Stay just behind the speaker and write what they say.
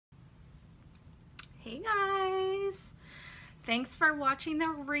Hey guys, thanks for watching the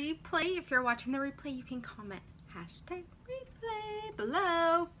replay. If you're watching the replay, you can comment #replay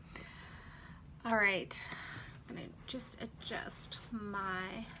below. All right, I'm gonna just adjust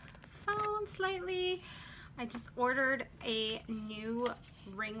my phone slightly. I just ordered a new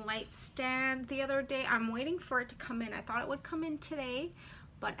ring light stand the other day. I'm waiting for it to come in. I thought it would come in today,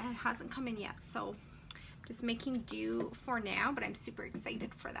 but it hasn't come in yet, so just making do for now, but I'm super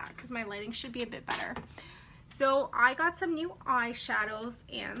excited for that because my lighting should be a bit better. So I got some new eyeshadows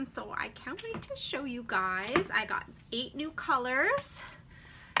in, so I can't wait to show you guys. I got 8 new colors.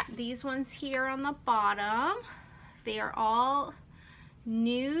 These ones here on the bottom, they are all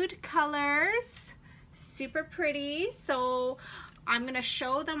nude colors, super pretty. So I'm gonna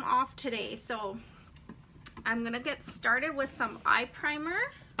show them off today. So I'm gonna get started with some eye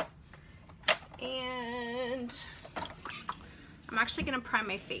primer. And I'm actually gonna prime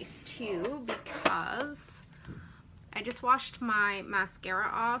my face too because I just washed my mascara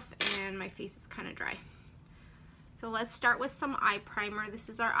off and my face is kind of dry. So let's start with some eye primer. This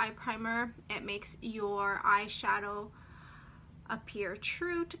is our eye primer. It makes your eyeshadow appear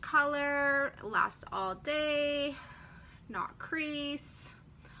true to color, last all day, not crease,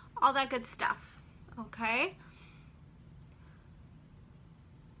 all that good stuff, okay?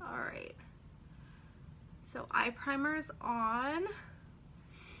 All right. So eye primer's on.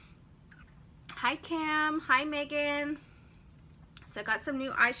 Hi Cam, hi Megan. So I got some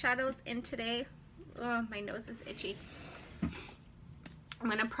new eyeshadows in today. Oh, my nose is itchy. I'm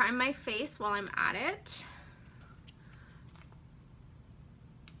gonna prime my face while I'm at it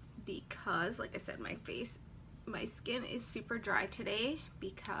because, like I said, my skin is super dry today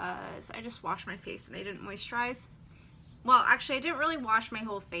because I just washed my face and I didn't moisturize. Well, actually, I didn't really wash my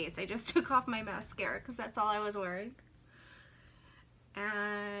whole face. I just took off my mascara because that's all I was wearing.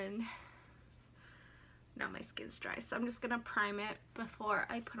 And now my skin's dry. So I'm just going to prime it before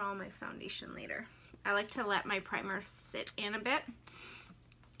I put on my foundation later. I like to let my primer sit in a bit.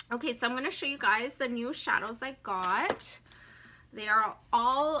 Okay, so I'm going to show you guys the new shadows I got. They are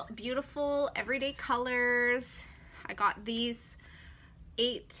all beautiful, everyday colors. I got these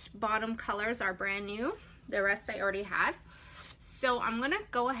 8 bottom colors are brand new. The rest I already had. So I'm gonna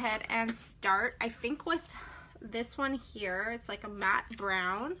go ahead and start, I think, with this one here. It's like a matte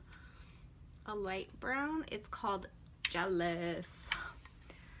brown, a light brown. It's called Jealous.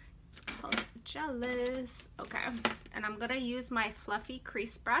 It's called Jealous. Okay, and I'm gonna use my fluffy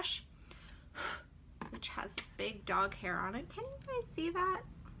crease brush, which has big dog hair on it. Can you guys see that?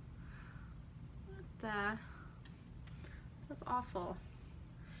 That's awful.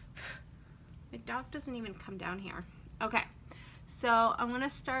 My dog doesn't even come down here. Okay, so I'm gonna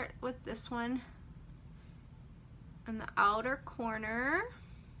start with this one in the outer corner.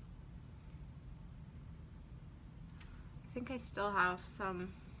 I think I still have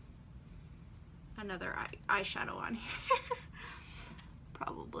another eyeshadow on here.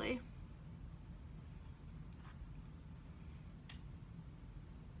 Probably.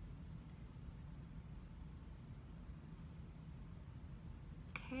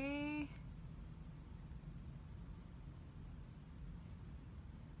 Okay.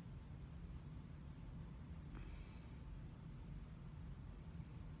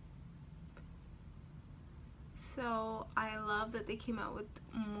 So I love that they came out with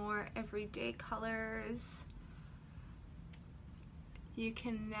more everyday colors. You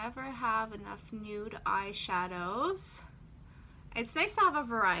can never have enough nude eyeshadows. It's nice to have a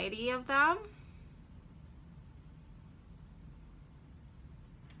variety of them.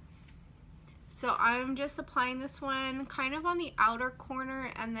 So I'm just applying this one kind of on the outer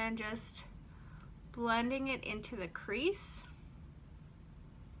corner and then just blending it into the crease.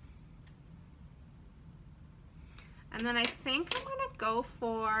 And then I think I'm gonna go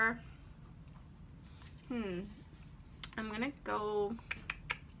for, I'm gonna go,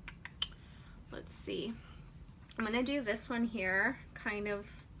 let's see. I'm gonna do this one here, kind of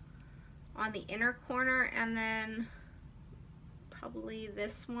on the inner corner, and then probably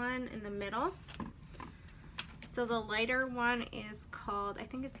this one in the middle. So the lighter one is called, I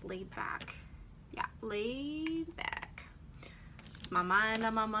think it's Laid Back. Yeah, Laid Back. My mind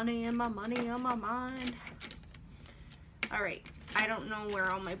on my money and my money on my mind. All right, I don't know where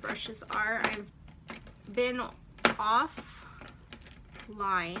all my brushes are. I've been offline.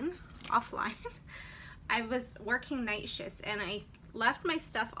 I was working night shifts and I left my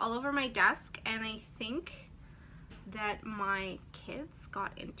stuff all over my desk, and I think that my kids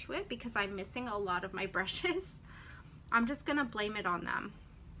got into it because I'm missing a lot of my brushes. I'm just gonna blame it on them.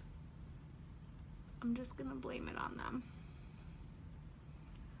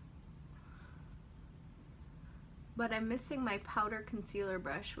 but I'm missing my powder concealer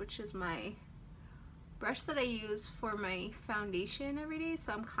brush, which is my brush that I use for my foundation every day,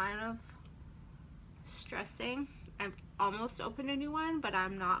 so I'm kind of stressing. I've almost opened a new one, but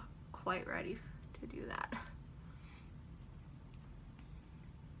I'm not quite ready to do that.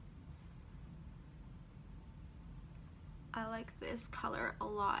 I like this color a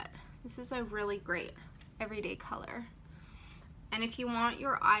lot. This is a really great everyday color. And if you want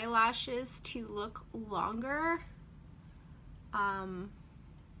your eyelashes to look longer, a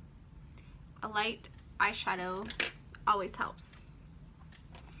light eyeshadow always helps.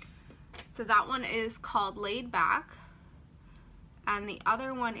 So that one is called Laid Back, and the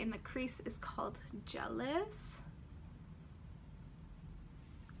other one in the crease is called Jealous.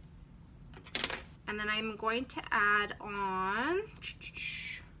 And then I'm going to add on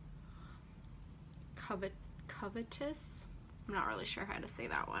Covetous. I'm not really sure how to say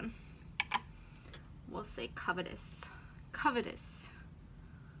that one. We'll say Covetous. Covetous.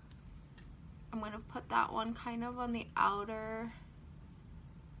 I'm going to put that one kind of on the outer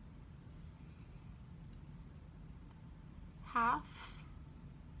half.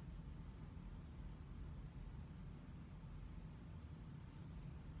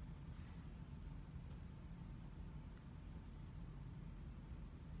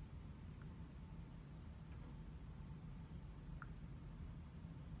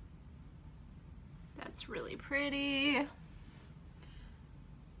 That's really pretty.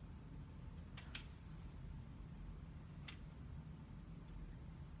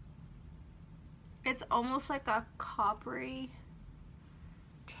 It's almost like a coppery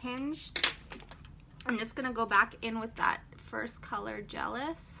tinge. I'm just gonna go back in with that first color,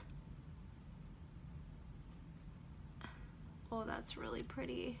 Jealous. Oh, that's really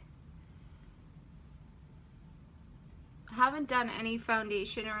pretty. I haven't done any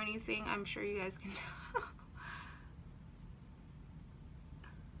foundation or anything. I'm sure you guys can tell.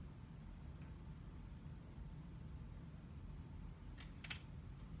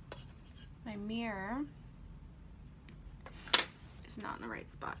 My mirror is not in the right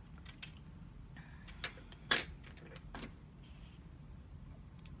spot.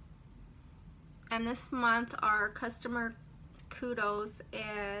 And this month our customer kudos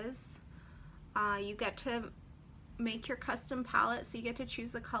is you get to make your custom palette, so you get to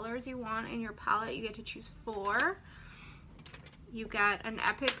choose the colors you want in your palette. You get to choose 4. You get an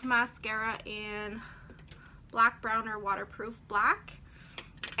Epic mascara in black, brown, or waterproof black,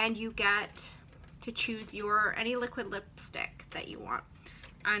 and you get to choose your any liquid lipstick that you want.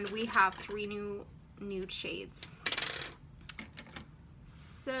 And we have 3 new nude shades.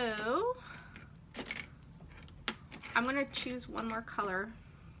 So I'm gonna choose one more color,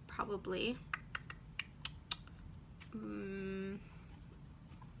 probably.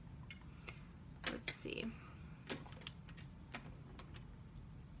 Let's see.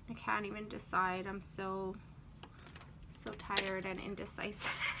 I can't even decide. I'm so tired and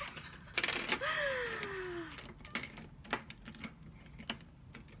indecisive.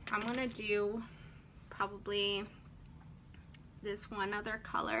 I'm gonna do probably this one other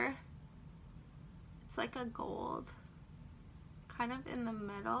color. It's like a gold, kind of in the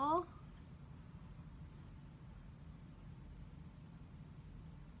middle.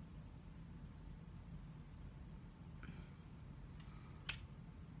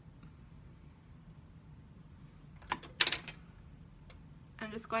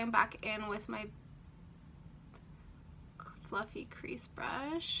 I'm just going back in with my fluffy crease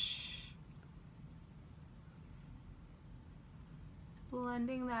brush,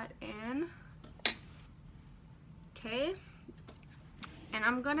 blending that in. Okay, and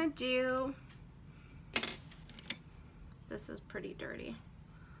I'm gonna do, this is pretty dirty.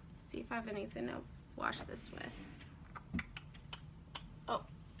 Let's see if I have anything to wash this with. Oh,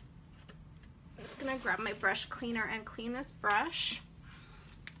 I'm just gonna grab my brush cleaner and clean this brush.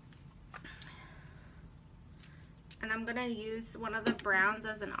 And I'm gonna use one of the browns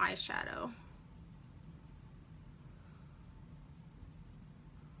as an eyeshadow.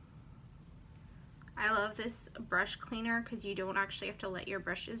 I love this brush cleaner because you don't actually have to let your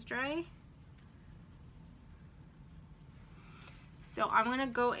brushes dry. So I'm gonna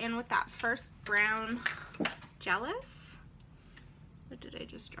go in with that first brown, Jealous. What did I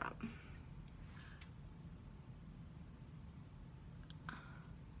just drop?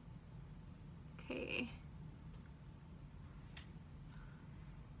 Okay.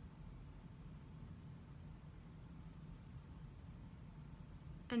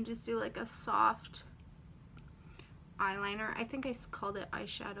 And just do like a soft eyeliner. I think I called it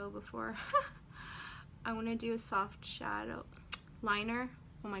eyeshadow before. I want to do a soft shadow liner.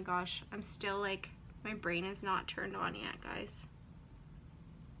 Oh my gosh, I'm still like My brain is not turned on yet, guys.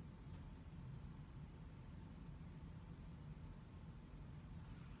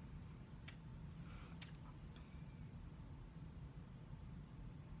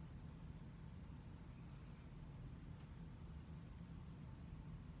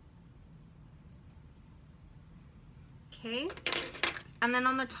 Okay, and then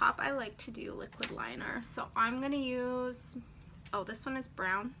on the top I like to do liquid liner, so I'm gonna use, oh, this one is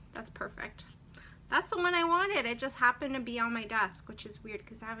brown. That's perfect. That's the one I wanted. It just happened to be on my desk, which is weird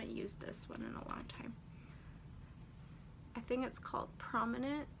because I haven't used this one in a long time. I think it's called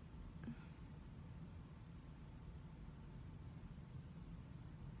Prominent.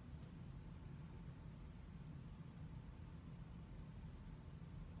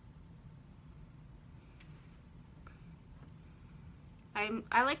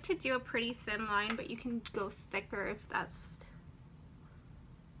 I like to do a pretty thin line, but you can go thicker if that's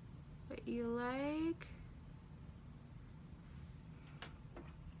what you like.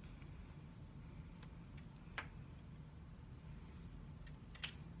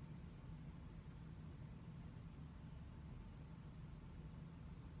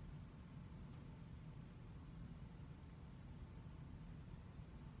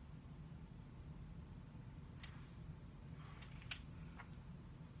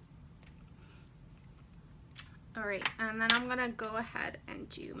 All right, and then I'm gonna go ahead and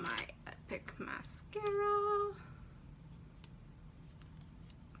do my Epic mascara.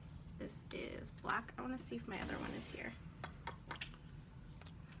 This is black. I want to see if my other one is here.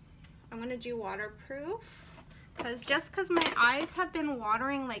 I'm gonna do waterproof because my eyes have been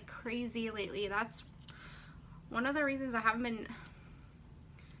watering like crazy lately. That's one of the reasons I haven't been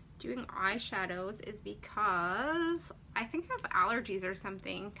doing eyeshadows, is because I think I have allergies or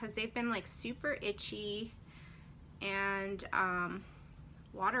something, because they've been like super itchy and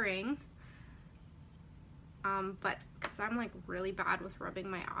watering, but because I'm like really bad with rubbing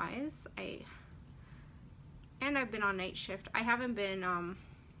my eyes, I've been on night shift, I haven't been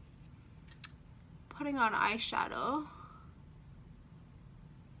putting on eyeshadow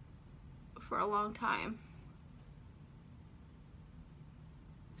for a long time.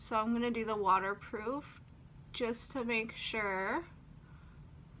 So I'm gonna do the waterproof just to make sure.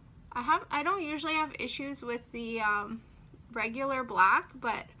 I don't usually have issues with the regular black,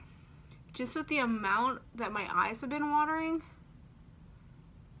 but just with the amount that my eyes have been watering,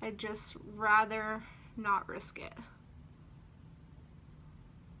 I'd just rather not risk it.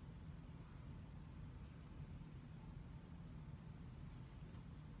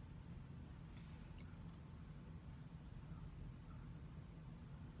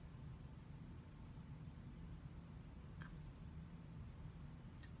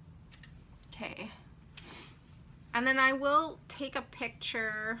 Okay, and then I will take a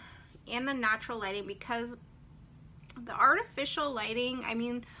picture in the natural lighting, because the artificial lighting, I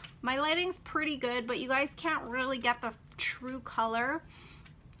mean, my lighting's pretty good, but you guys can't really get the true color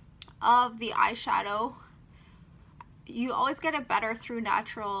of the eyeshadow. You always get it better through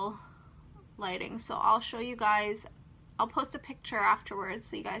natural lighting. So I'll show you guys, I'll post a picture afterwards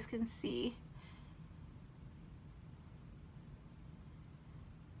so you guys can see.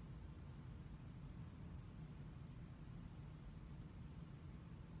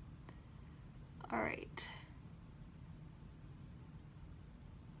 All right.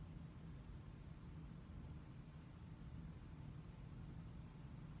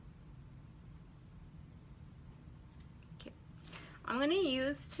 Okay. I'm going to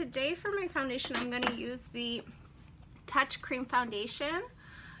use, today for my foundation, I'm going to use the Touch Cream Foundation.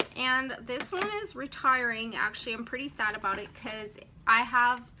 And this one is retiring. Actually, I'm pretty sad about it because I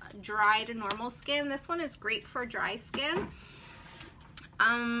have dry to normal skin. This one is great for dry skin.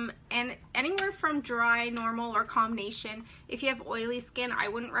 And anywhere from dry, normal, or combination. If you have oily skin, I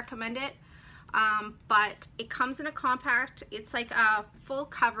wouldn't recommend it. But it comes in a compact. It's like a full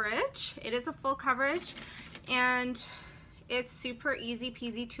coverage. It is a full coverage, and it's super easy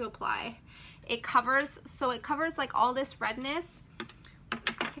peasy to apply. It covers, so it covers like all this redness.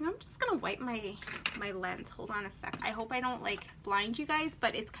 I think I'm just gonna wipe my lens. Hold on a sec. I hope I don't like blind you guys,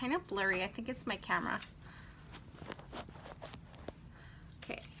 but it's kind of blurry. I think it's my camera.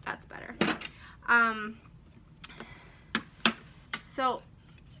 Okay, that's better. So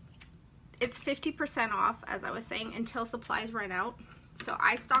it's 50% off, as I was saying, until supplies run out. So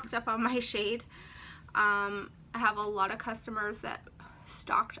I stocked up on my shade. I have a lot of customers that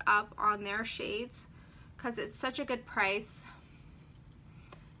stocked up on their shades because it's such a good price.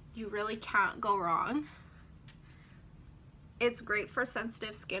 You really can't go wrong. It's great for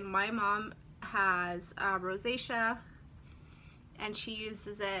sensitive skin. My mom has rosacea, and she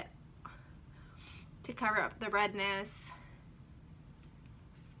uses it to cover up the redness.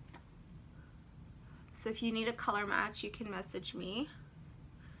 So if you need a color match, you can message me.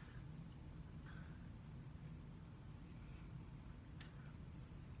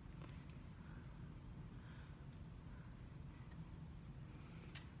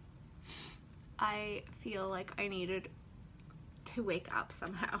 I feel like I needed to wake up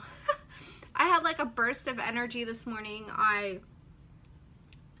somehow. I had like a burst of energy this morning. I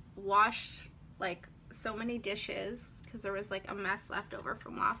washed like so many dishes because there was like a mess left over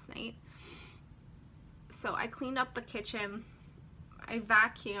from last night. So I cleaned up the kitchen. I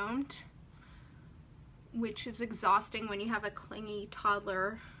vacuumed, which is exhausting when you have a clingy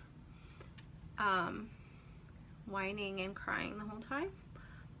toddler whining and crying the whole time.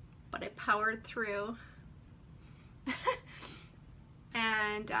 But I powered through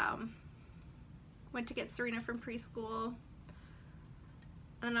and went to get Serena from preschool.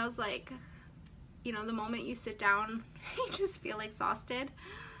 And I was like, you know, the moment you sit down, you just feel exhausted.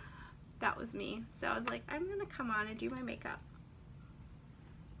 That was me. So I was like, I'm gonna come on and do my makeup.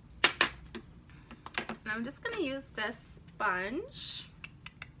 And I'm just gonna use this sponge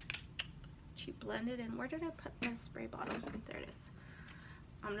to blend it in. Where did I put the spray bottle? There it is.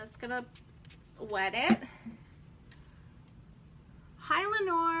 I'm just gonna wet it. Hi,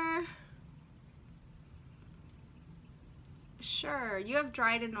 Lenore. Sure, you have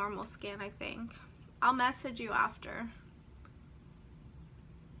dry to normal skin, I think. I'll message you after.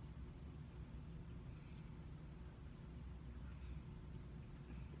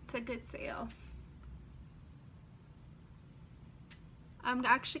 It's a good sale. I'm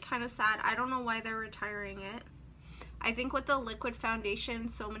actually kind of sad. I don't know why they're retiring it. I think with the liquid foundation,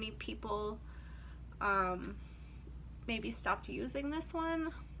 so many people maybe stopped using this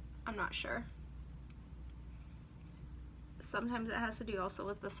one. I'm not sure. Sometimes it has to do also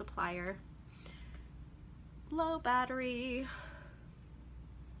with the supplier. Low battery.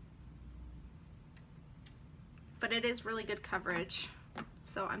 But it is really good coverage,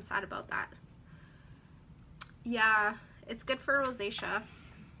 so I'm sad about that. Yeah, it's good for rosacea.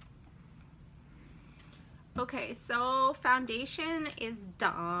 Okay, so foundation is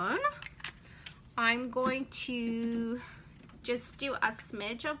done. I'm going to just do a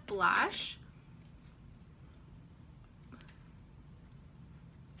smidge of blush.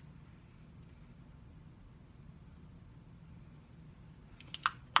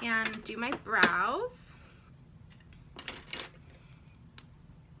 And do my brows.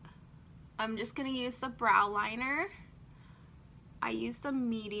 I'm just gonna use the brow liner. I used a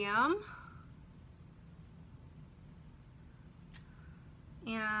medium.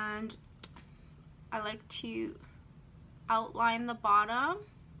 And I like to outline the bottom.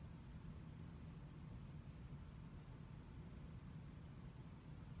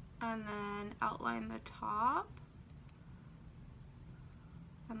 And then outline the top.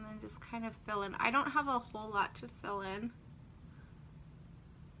 And then just kind of fill in. I don't have a whole lot to fill in.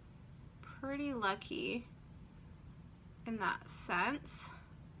 Pretty lucky in that sense.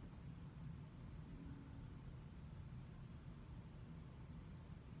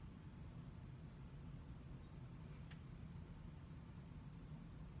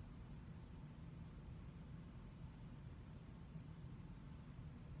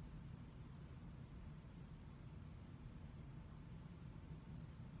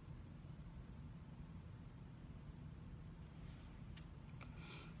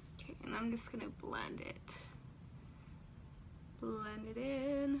 And I'm just gonna blend it. Blend it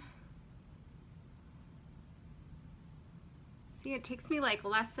in. See, it takes me like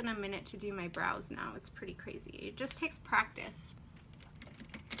less than a minute to do my brows now. It's pretty crazy. It just takes practice.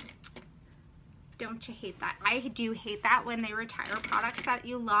 Don't you hate that? I do hate that when they retire products that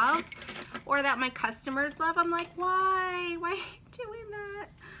you love or that my customers love. I'm like, why? Why are you doing that?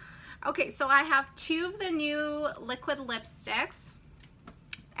 Okay, so I have 2 of the new liquid lipsticks.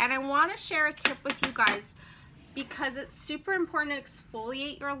 And I want to share a tip with you guys because it's super important to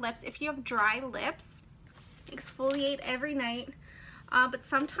exfoliate your lips. If you have dry lips, exfoliate every night. But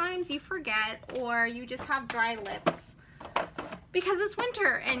sometimes you forget or you just have dry lips because it's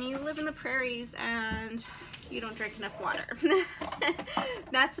winter and you live in the prairies and you don't drink enough water.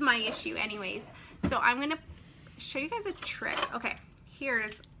 That's my issue anyways. So I'm going to show you guys a trick. Okay,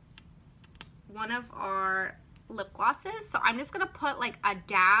 here's one of our lip glosses. So I'm just gonna put like a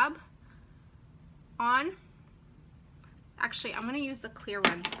dab on. Actually, I'm gonna use the clear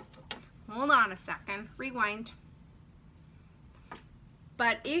one. Hold on a second. Rewind.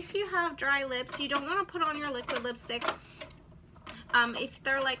 But if you have dry lips, you don't want to put on your liquid lipstick if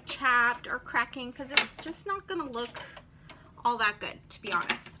they're like chapped or cracking, because it's just not gonna look all that good, to be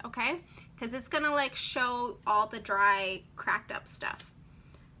honest. Okay. okay? Because it's gonna like show all the dry, cracked up stuff.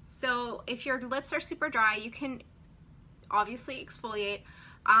 So if your lips are super dry, you can obviously exfoliate,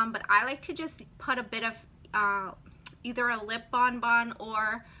 but I like to just put a bit of either a lip bonbon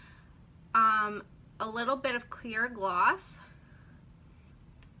or a little bit of clear gloss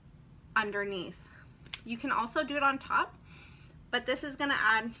underneath. You can also do it on top, but this is gonna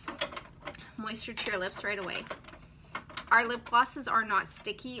add moisture to your lips right away. Our lip glosses are not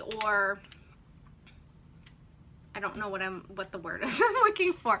sticky, or I don't know what the word is I'm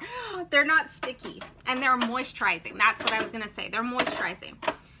looking for. They're not sticky, and they're moisturizing. That's what I was gonna say. They're moisturizing.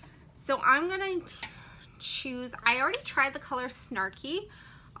 So I'm gonna choose, I already tried the color Snarky.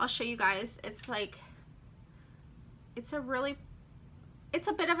 I'll show you guys. It's like, it's a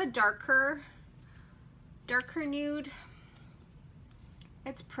bit of a darker nude.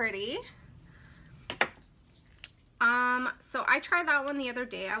 It's pretty. So I tried that one the other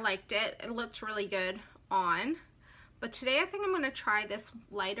day. I liked it. It looked really good on. But today I think I'm going to try this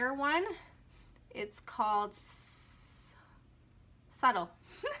lighter one. It's called Subtle.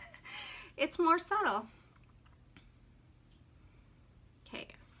 It's more subtle. Okay,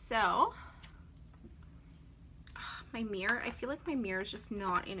 so my mirror, I feel like my mirror is just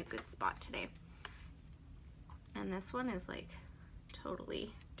not in a good spot today. And this one is like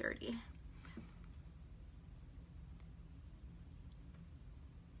totally dirty.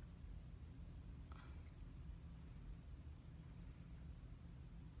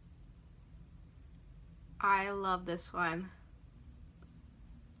 I love this one.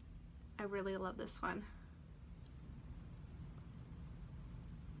 I really love this one.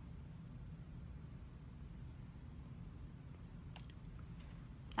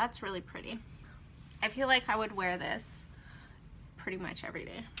 That's really pretty. I feel like I would wear this pretty much every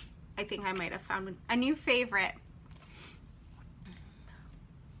day. I think I might have found a new favorite.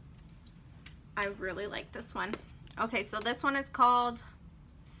 I really like this one. Okay, so this one is called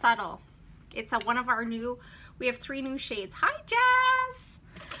Subtle. It's one of our new, we have 3 new shades. Hi, Jess!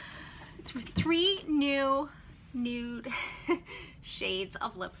 3 new nude shades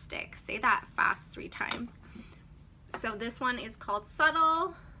of lipstick. Say that fast 3 times. So this one is called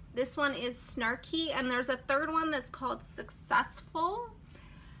Subtle. This one is Snarky, and there's a 3rd one that's called Successful.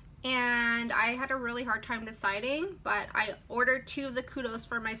 And I had a really hard time deciding, but I ordered 2 of the Kudos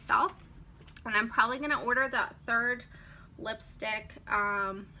for myself, and I'm probably gonna order the 3rd lipstick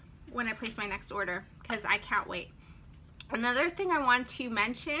when I place my next order, because I can't wait. Another thing I want to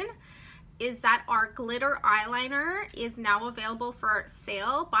mention is that our glitter eyeliner is now available for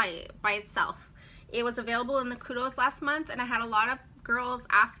sale by itself. It was available in the Kudos last month, and I had a lot of girls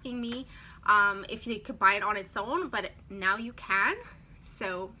asking me if they could buy it on its own, but now you can.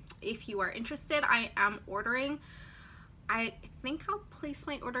 So if you are interested, I am ordering. I think I'll place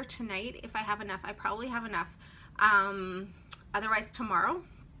my order tonight if I have enough. I probably have enough. Otherwise tomorrow.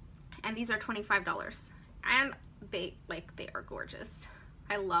 And these are $25. And they are gorgeous.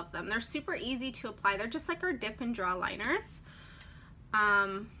 I love them. They're super easy to apply. They're just like our dip and draw liners.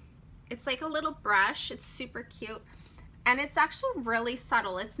 It's like a little brush. It's super cute. And it's actually really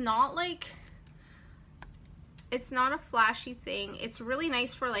subtle. It's not like, it's not a flashy thing. It's really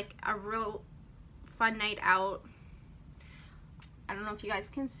nice for like a real fun night out. I don't know if you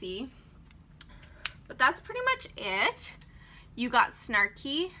guys can see, but that's pretty much it. You got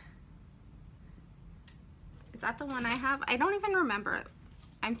Snarky. Is that the one I have? I don't even remember.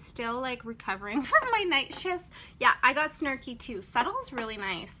 I'm still like recovering from my night shifts. Yeah, I got Snarky too. Subtle is really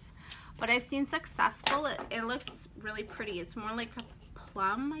nice. But I've seen Successful. It looks really pretty. It's more like a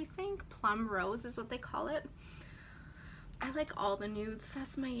plum, I think. Plum rose is what they call it. I like all the nudes.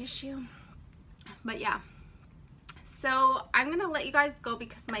 That's my issue. But yeah. So I'm going to let you guys go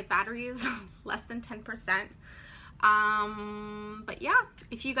because my battery is less than 10%. But yeah,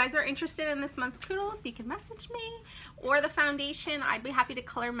 if you guys are interested in this month's Kudos, you can message me, or the foundation. I'd be happy to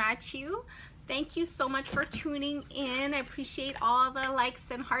color match you. Thank you so much for tuning in. I appreciate all the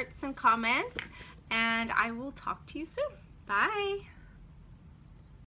likes and hearts and comments, and I will talk to you soon. Bye.